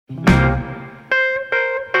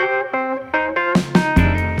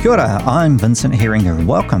Kia ora, I'm Vincent Heringer and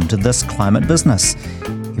welcome to This Climate Business.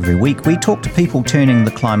 Every week we talk to people turning the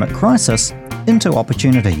climate crisis into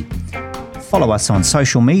opportunity. Follow us on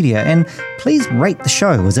social media and please rate the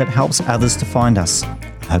show as it helps others to find us.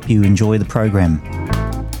 I hope you enjoy the program.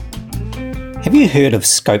 Have you heard of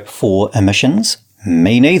Scope 4 emissions?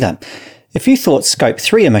 Me neither. If you thought Scope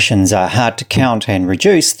 3 emissions are hard to count and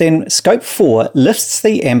reduce, then Scope 4 lifts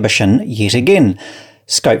the ambition yet again.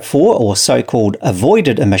 Scope 4, or so-called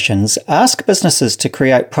avoided emissions, ask businesses to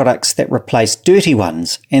create products that replace dirty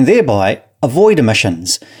ones and thereby avoid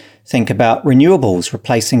emissions. Think about renewables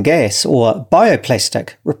replacing gas or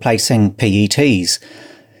bioplastic replacing PETs.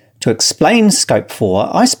 To explain Scope 4,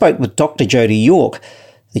 I spoke with Dr. Jodi York,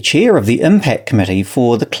 the chair of the Impact Committee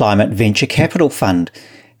for the Climate Venture Capital Fund,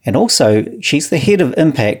 and also she's the head of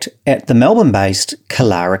Impact at the Melbourne-based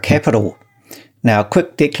Kilara Capital. Now, a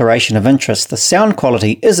quick declaration of interest, the sound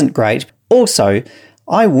quality isn't great. Also,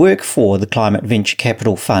 I work for the Climate Venture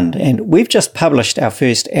Capital Fund and we've just published our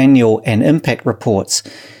first annual and impact reports.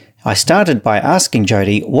 I started by asking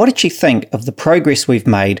Jodi, what did she think of the progress we've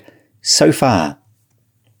made so far?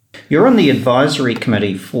 You're on the advisory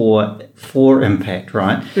committee for Impact,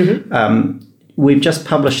 right? Mm-hmm. We've just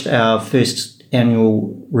published our first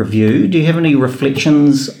annual review. Do you have any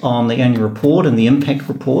reflections on the annual report and the impact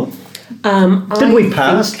report? Did we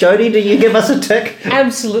pass, Jodi? Did you give us a tick?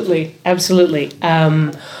 Absolutely.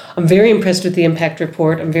 I'm very impressed with the impact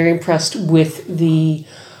report. I'm very impressed with the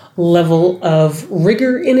level of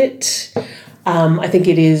rigor in it. I think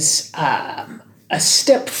it is a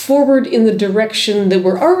step forward in the direction that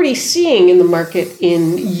we're already seeing in the market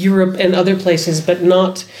in Europe and other places, but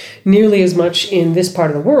not nearly as much in this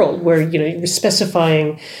part of the world, where you're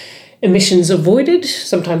specifying emissions avoided,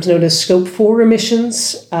 sometimes known as Scope 4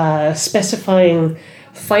 emissions, specifying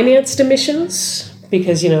financed emissions,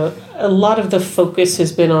 because, a lot of the focus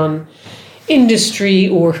has been on industry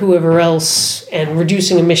or whoever else and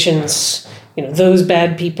reducing emissions, those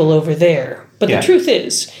bad people over there. But The truth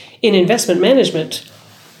is, in investment management,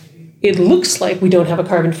 it looks like we don't have a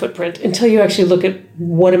carbon footprint until you actually look at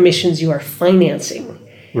what emissions you are financing.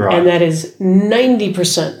 Right. And that is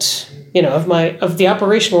 90%. Of the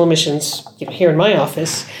operational emissions, here in my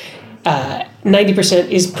office, 90%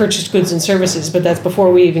 is purchased goods and services, but that's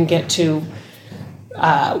before we even get to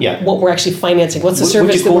what we're actually financing. What's the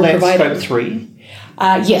service that we're providing? Scope 3?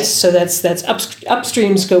 Yes, so that's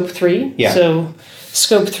upstream Scope 3. Yeah. So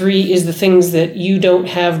Scope 3 is the things that you don't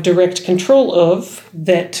have direct control of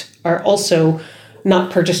that are also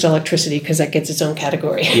not purchased electricity, because that gets its own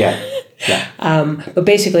category. Yeah. But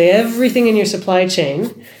basically everything in your supply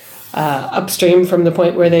chain, upstream from the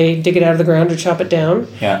point where they dig it out of the ground or chop it down.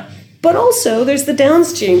 Yeah. But also there's the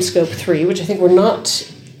downstream Scope 3, which I think we're not,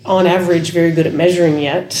 on average, very good at measuring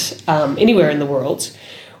yet anywhere in the world,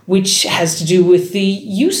 which has to do with the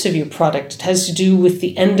use of your product. It has to do with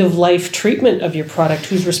the end-of-life treatment of your product.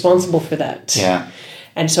 Who's responsible for that? Yeah.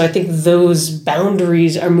 And so I think those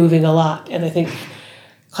boundaries are moving a lot. And I think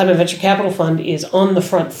Climate Venture Capital Fund is on the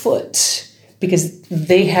front foot because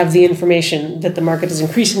they have the information that the market is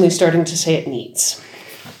increasingly starting to say it needs.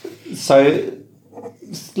 So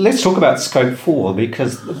let's talk about Scope 4,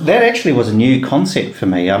 because that actually was a new concept for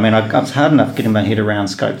me. I mean, I was hard enough getting my head around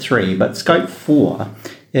Scope 3, but Scope 4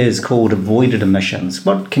 is called avoided emissions.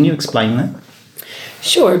 Can you explain that?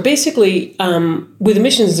 Sure. Basically, with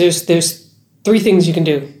emissions, there's three things you can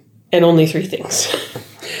do, and only three things.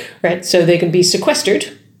 Right? So they can be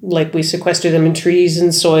sequestered, like we sequester them in trees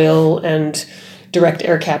and soil and direct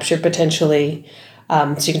air capture potentially.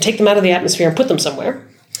 So you can take them out of the atmosphere and put them somewhere.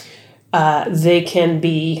 They can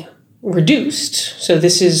be reduced. So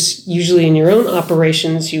this is usually in your own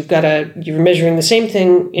operations. You're measuring the same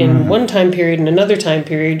thing in one time period and another time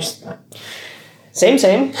period.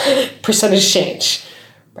 Same, percentage change,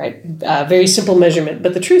 right? Very simple measurement.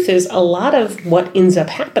 But the truth is, a lot of what ends up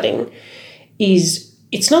happening is,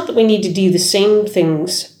 it's not that we need to do the same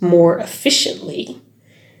things more efficiently.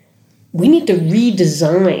 We need to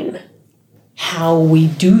redesign how we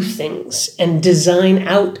do things and design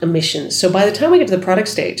out emissions. So by the time we get to the product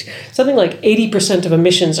stage, something like 80% of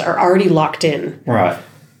emissions are already locked in. Right.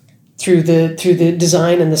 Through the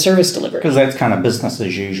design and the service delivery. Because that's kind of business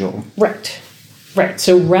as usual. Right.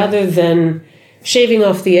 So rather than shaving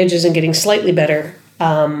off the edges and getting slightly better,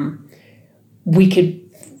 we could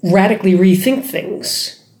radically rethink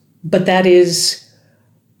things, but that is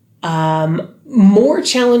more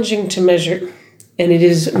challenging to measure, and it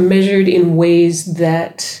is measured in ways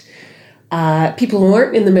that people who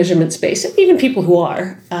aren't in the measurement space, and even people who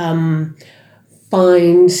are,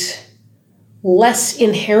 find less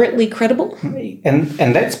inherently credible. And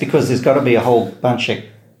that's because there's got to be a whole bunch of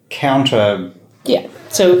counter... Yeah,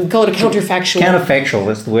 so we call it a counterfactual. Counterfactual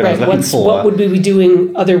is the word I was looking for. What would we be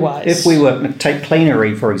doing otherwise? If we were, take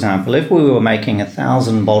Cleanery for example, if we were making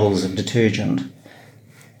 1,000 bottles of detergent,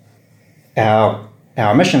 our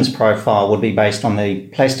emissions profile would be based on the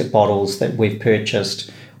plastic bottles that we've purchased,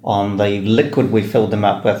 on the liquid we filled them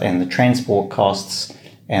up with and the transport costs,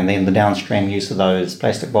 and then the downstream use of those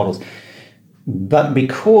plastic bottles. But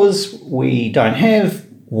because we don't have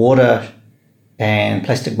water and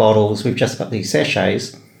plastic bottles, we've just got these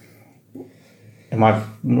sachets. And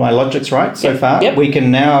my logic's right so far? Yep. We can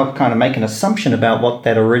now kind of make an assumption about what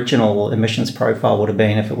that original emissions profile would have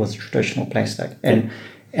been if it was traditional plastic. And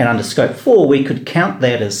under Scope 4, we could count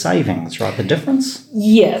that as savings, right? The difference?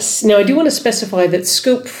 Yes. Now, I do want to specify that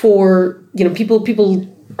Scope 4, people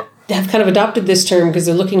have kind of adopted this term because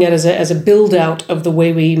they're looking at it as a build-out of the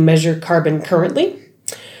way we measure carbon currently.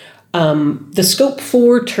 The Scope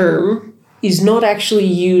 4 term is not actually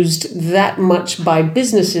used that much by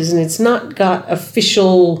businesses, and it's not got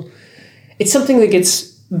official... It's something that gets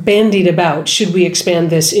bandied about. Should we expand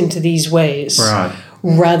this into these ways? Right.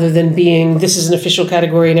 Rather than being, this is an official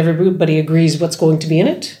category and everybody agrees what's going to be in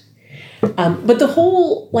it. But the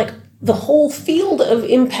whole field of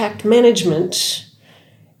impact management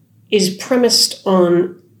is premised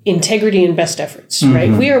on integrity and best efforts, right?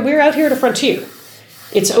 We're out here at a frontier.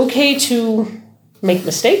 It's okay to make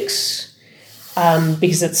mistakes,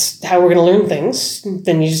 because that's how we're going to learn things.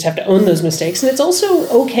 Then you just have to own those mistakes. And it's also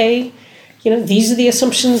okay, these are the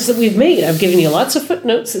assumptions that we've made. I've given you lots of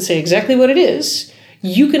footnotes that say exactly what it is.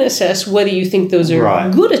 You can assess whether you think those are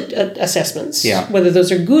good assessments, whether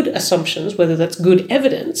those are good assumptions, whether that's good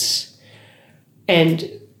evidence. And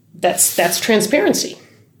that's transparency.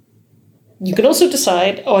 You can also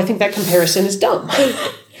decide, I think that comparison is dumb.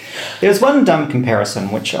 There's one dumb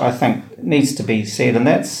comparison which I think needs to be said, and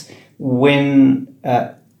that's when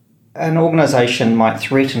an organisation might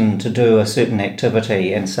threaten to do a certain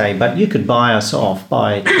activity and say, but you could buy us off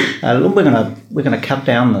by, we're going to cut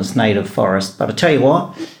down this native forest, but I tell you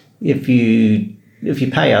what, if you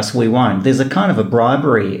pay us, we won't. There's a kind of a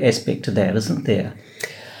bribery aspect to that, isn't there?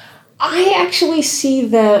 I actually see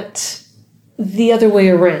that the other way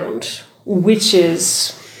around, which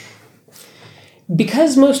is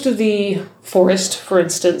because most of the forest, for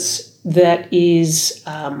instance, that is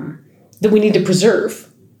that we need to preserve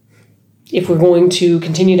if we're going to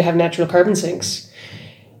continue to have natural carbon sinks,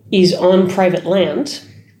 is on private land.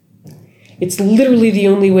 It's literally the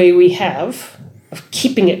only way we have of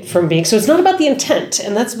keeping it from being... So it's not about the intent,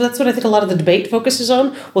 and that's what I think a lot of the debate focuses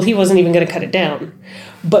on. Well, he wasn't even going to cut it down.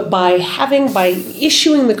 But by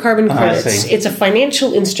issuing the carbon credits, it's a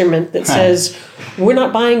financial instrument that says, we're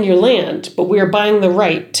not buying your land, but we're buying the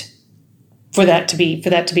right for that to be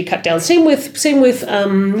cut down. Same with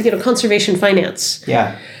conservation finance.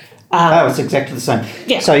 Yeah. It's exactly the same.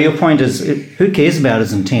 Yeah. So your point is, who cares about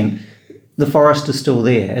his intent? The forest is still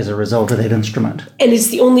there as a result of that instrument. And it's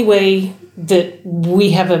the only way that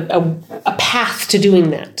we have a path to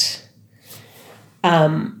doing that.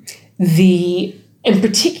 And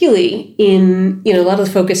particularly in, a lot of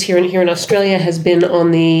the focus here in Australia has been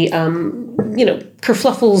on the,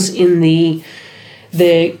 kerfluffles in the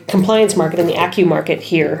compliance market and the ACCU market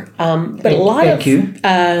here. But a lot of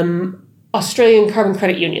Australian carbon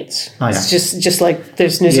credit unions. Oh, yeah. It's just like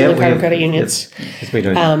there's New Zealand carbon credit unions. Yes, we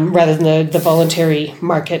do. Rather than the voluntary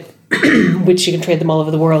market, which you can trade them all over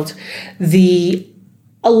the world.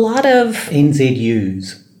 A lot of...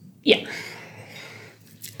 NZUs. Yeah.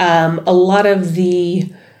 A lot of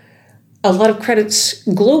credits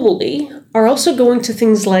globally are also going to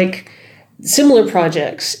things like similar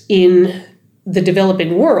projects in the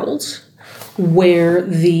developing world where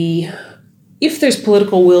if there's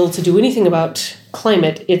political will to do anything about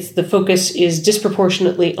climate, the focus is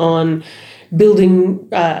disproportionately on building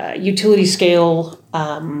utility scale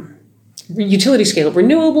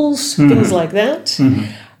renewables, things like that.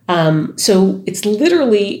 So it's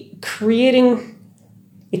literally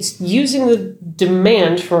it's using the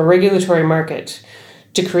demand for a regulatory market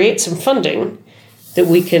to create some funding that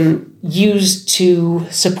we can use to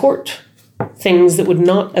support things that would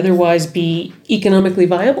not otherwise be economically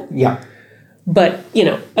viable. Yeah. But,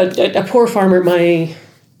 a poor farmer,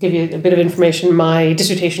 give you a bit of information, my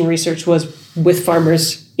dissertation research was with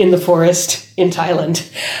farmers in the forest in Thailand.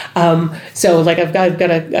 So I've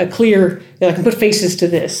got a clear, I can put faces to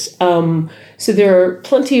this. So there are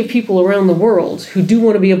plenty of people around the world who do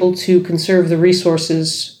want to be able to conserve the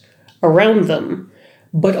resources around them,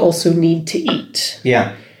 but also need to eat.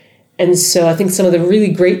 Yeah. And so I think some of the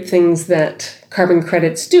really great things that carbon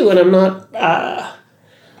credits do, and I'm not...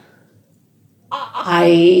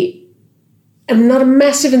 am not a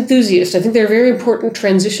massive enthusiast. I think they're a very important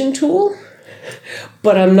transition tool,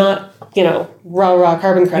 but I'm not, rah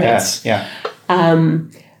carbon credits. Yeah.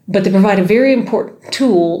 But they provide a very important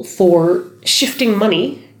tool for shifting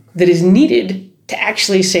money that is needed to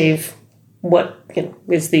actually save what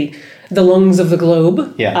is the lungs of the globe,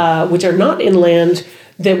 which are not in land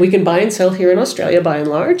that we can buy and sell here in Australia by and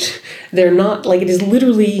large. They're not it is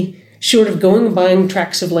literally short of going and buying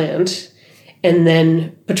tracts of land and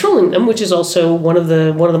then patrolling them, which is also one of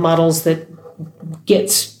the models that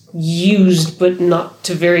gets used but not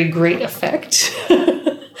to very great effect.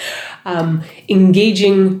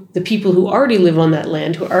 Engaging the people who already live on that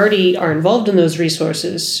land, who already are involved in those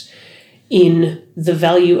resources, in the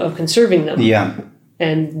value of conserving them. Yeah.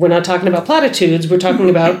 And we're not talking about platitudes, we're talking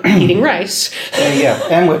about eating rice.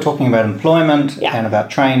 And we're talking about employment and about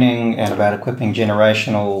training and about equipping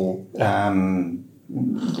generational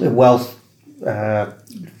wealth.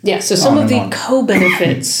 So some of the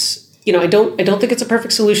co-benefits, I don't think it's a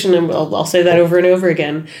perfect solution, and I'll say that over and over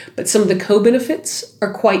again, but some of the co-benefits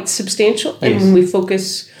are quite substantial. Yes. And when we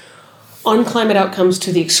focus on climate outcomes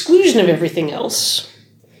to the exclusion of everything else,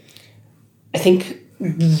 I think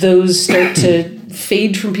those start to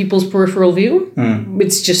fade from people's peripheral view.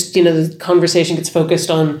 It's just, the conversation gets focused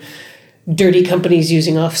on dirty companies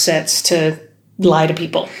using offsets to lie to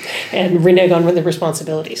people and renege on their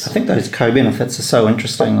responsibilities. I think those co-benefits are so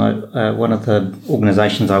interesting. One of the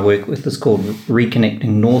organisations I work with is called Reconnecting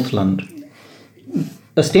Northland.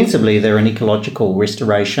 Ostensibly, they're an ecological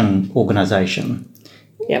restoration organisation.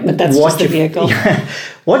 Yeah, but that's just the vehicle.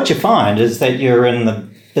 What you find is that you're in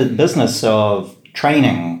the business of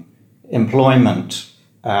training, employment.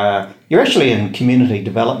 You're actually in community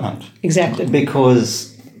development. Exactly. Because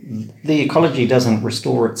the ecology doesn't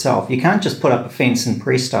restore itself. You can't just put up a fence and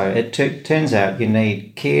presto. It turns out you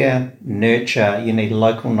need care, nurture, you need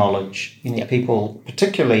local knowledge, you need people,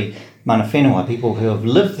 particularly mana whenua, people who have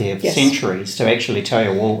lived there for centuries, to actually tell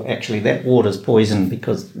you, well, actually that water's poisoned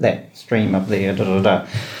because that stream up there, da-da-da.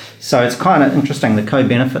 So it's kind of interesting. The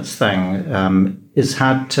co-benefits thing is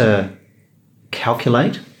hard to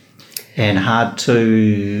calculate and hard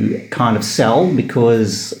to kind of sell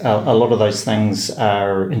because a lot of those things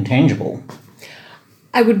are intangible.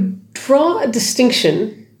 I would draw a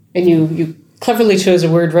distinction, and you cleverly chose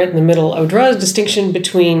a word right in the middle. I would draw a distinction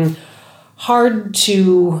between hard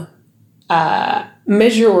to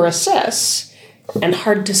measure or assess and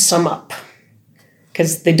hard to sum up.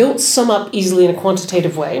 Because they don't sum up easily in a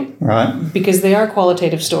quantitative way. Right. Because they are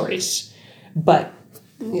qualitative stories. But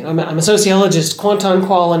I'm a sociologist.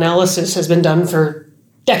 Quant-on-qual analysis has been done for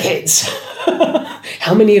decades.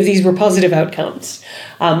 How many of these were positive outcomes?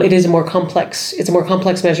 It is a more complex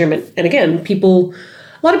measurement. And again, a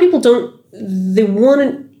lot of people they want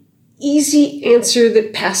an easy answer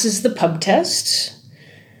that passes the pub test.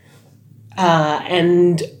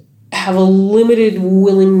 And have a limited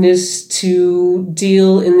willingness to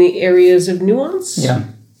deal in the areas of nuance.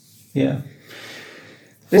 Yeah.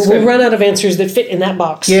 We'll run out of answers that fit in that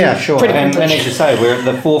box. Yeah, sure. And as you say, we're at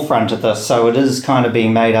the forefront of this, so it is kind of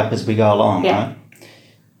being made up as we go along, right?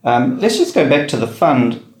 Let's just go back to the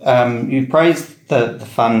fund. You praised the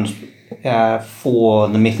fund for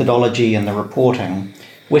the methodology and the reporting.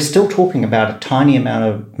 We're still talking about a tiny amount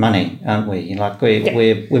of money, aren't we?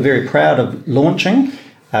 We're very proud of launching.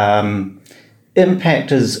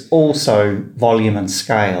 Impact is also volume and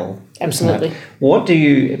scale. Absolutely. What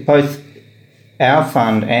do both our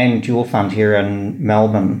fund and your fund here in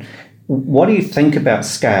Melbourne, what do you think about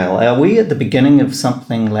scale? Are we at the beginning of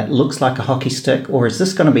something that looks like a hockey stick, or is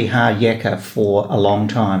this going to be hard yakka for a long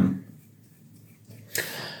time?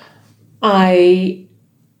 As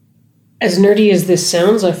nerdy as this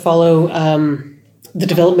sounds, I follow the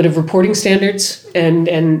development of reporting standards and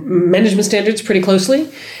management standards pretty closely,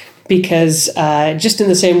 because just in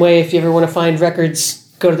the same way, if you ever want to find records,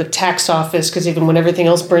 go to the tax office, because even when everything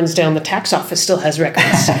else burns down, the tax office still has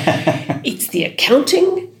records. It's the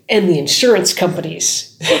accounting and the insurance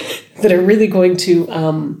companies that are really going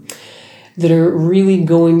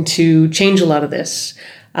to change a lot of this.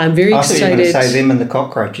 I'm very excited. I thought you were going to say them and the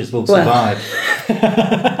cockroaches will survive.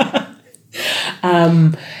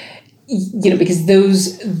 Because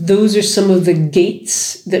those are some of the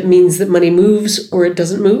gates that means that money moves or it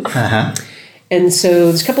doesn't move. Uh-huh. And so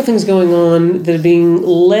there's a couple things going on that are being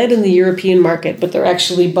led in the European market, but they're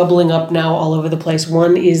actually bubbling up now all over the place.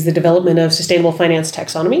 One is the development of sustainable finance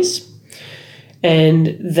taxonomies.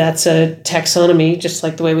 And that's a taxonomy, just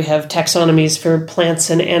like the way we have taxonomies for plants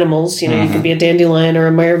and animals. You can be a dandelion or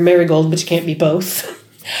a marigold, but you can't be both.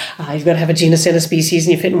 You've got to have a genus and a species,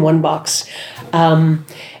 and you fit in one box.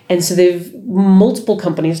 And so they've multiple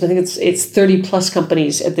companies, I think it's 30 plus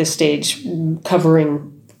companies at this stage,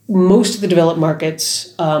 covering most of the developed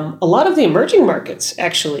markets. A lot of the emerging markets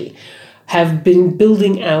actually have been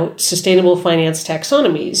building out sustainable finance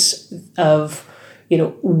taxonomies of,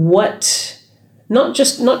 what, not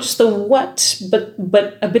just the what,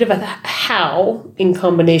 but a bit of a how in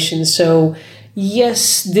combination. So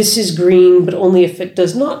yes, this is green, but only if it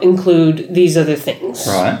does not include these other things.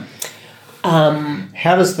 Right.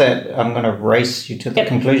 How does that, I'm going to race you to the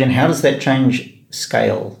conclusion, how does that change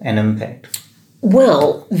scale and impact?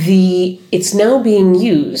 Well, it's now being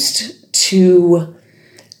used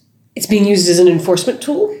it's being used as an enforcement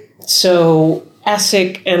tool. So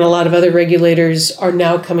ASIC and a lot of other regulators are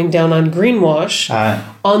now coming down on greenwash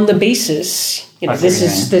on the basis,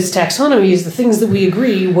 this taxonomy is the things that we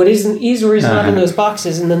agree, what is or is not in those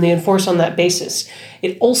boxes, and then they enforce on that basis.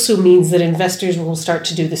 It also means that investors will start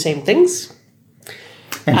to do the same things.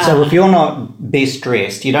 And so if you're not best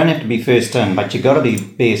dressed, you don't have to be first in, but you've got to be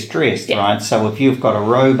best dressed, right? So if you've got a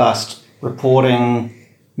robust reporting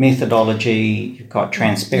methodology, you've got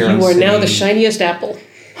transparency. You are now the shiniest apple.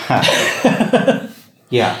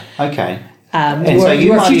 Yeah, okay.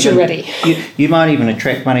 You are future ready. You might even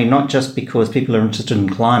attract money, not just because people are interested in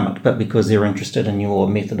climate, but because they're interested in your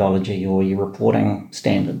methodology or your reporting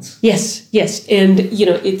standards. Yes. And,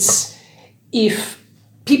 if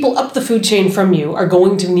people up the food chain from you are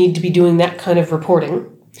going to need to be doing that kind of reporting,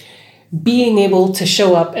 being able to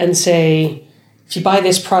show up and say, if you buy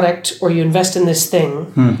this product or you invest in this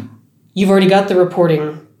thing, you've already got the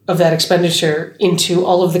reporting of that expenditure into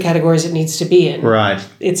all of the categories it needs to be in. Right.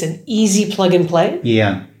 It's an easy plug and play.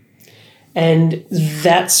 Yeah. And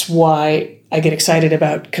that's why I get excited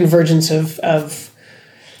about convergence of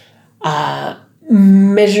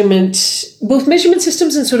measurement, both measurement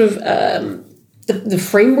systems and sort of the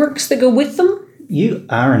frameworks that go with them. You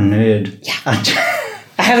are a nerd. Yeah.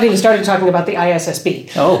 I haven't even started talking about the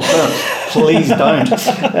ISSB. Oh, well, please don't.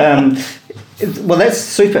 Well, that's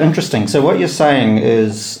super interesting. So what you're saying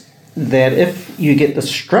is that if you get the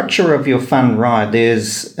structure of your fund right,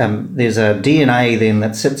 there's a DNA then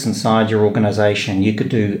that sits inside your organisation. You could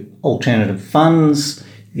do alternative funds.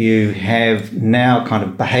 You have now kind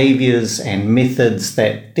of behaviours and methods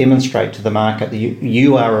that demonstrate to the market that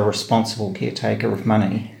you are a responsible caretaker of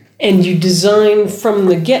money. And you design from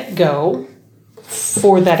the get-go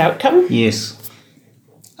for that outcome. Yes.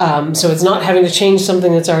 So it's not having to change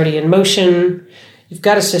something that's already in motion. You've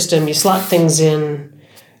got a system, you slot things in,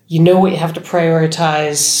 you know what you have to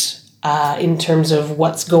prioritize in terms of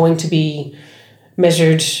what's going to be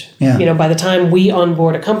measured. Yeah. By the time we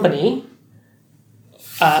onboard a company,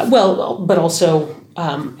 but also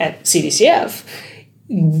at CDCF,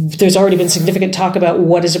 there's already been significant talk about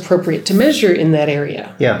what is appropriate to measure in that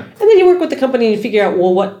area. Yeah. And then you work with the company to figure out,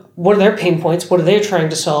 well, what are their pain points? What are they trying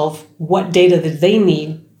to solve? What data that they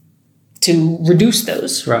need to reduce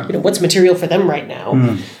those? Right. What's material for them right now?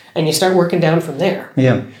 And you start working down from there.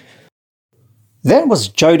 Yeah. That was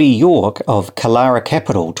Jodi York of Kilara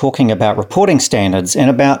Capital talking about reporting standards and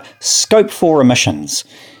about Scope 4 emissions.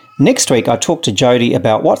 Next week, I talk to Jodi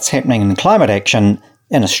about what's happening in climate action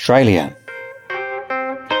in Australia.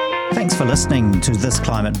 Thanks for listening to This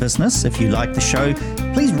Climate Business. If you like the show,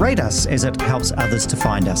 please rate us as it helps others to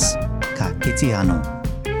find us. Ka kite anō.